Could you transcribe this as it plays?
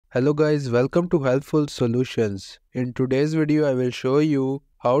Hello guys, welcome to Helpful Solutions. In today's video I will show you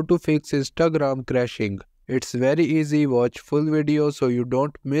how to fix Instagram crashing. It's very easy, watch full video so you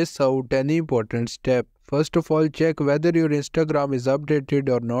don't miss out any important step. First of all, check whether your Instagram is updated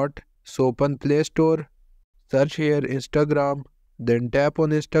or not. So open Play Store, search here Instagram, then tap on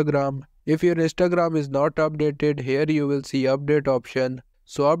Instagram. If your Instagram is not updated, here you will see update option.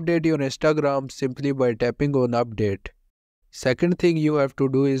 So update your Instagram simply by tapping on update. Second thing you have to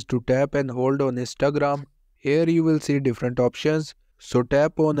do is to tap and hold on Instagram. Here you will see different options. So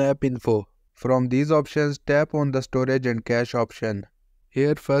tap on app info. From these options, tap on the storage and cache option.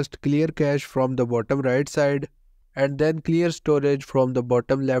 Here first clear cache from the bottom right side and then clear storage from the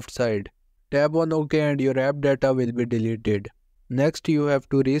bottom left side. Tap on OK and your app data will be deleted. Next you have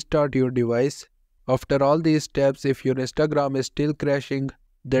to restart your device. After all these steps, if your Instagram is still crashing,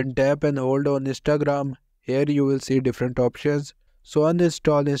 then tap and hold on Instagram. Here you will see different options. So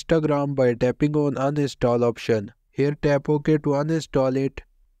uninstall Instagram by tapping on uninstall option. Here tap OK to uninstall it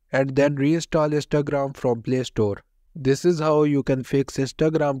and then reinstall Instagram from Play Store. This is how you can fix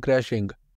Instagram crashing.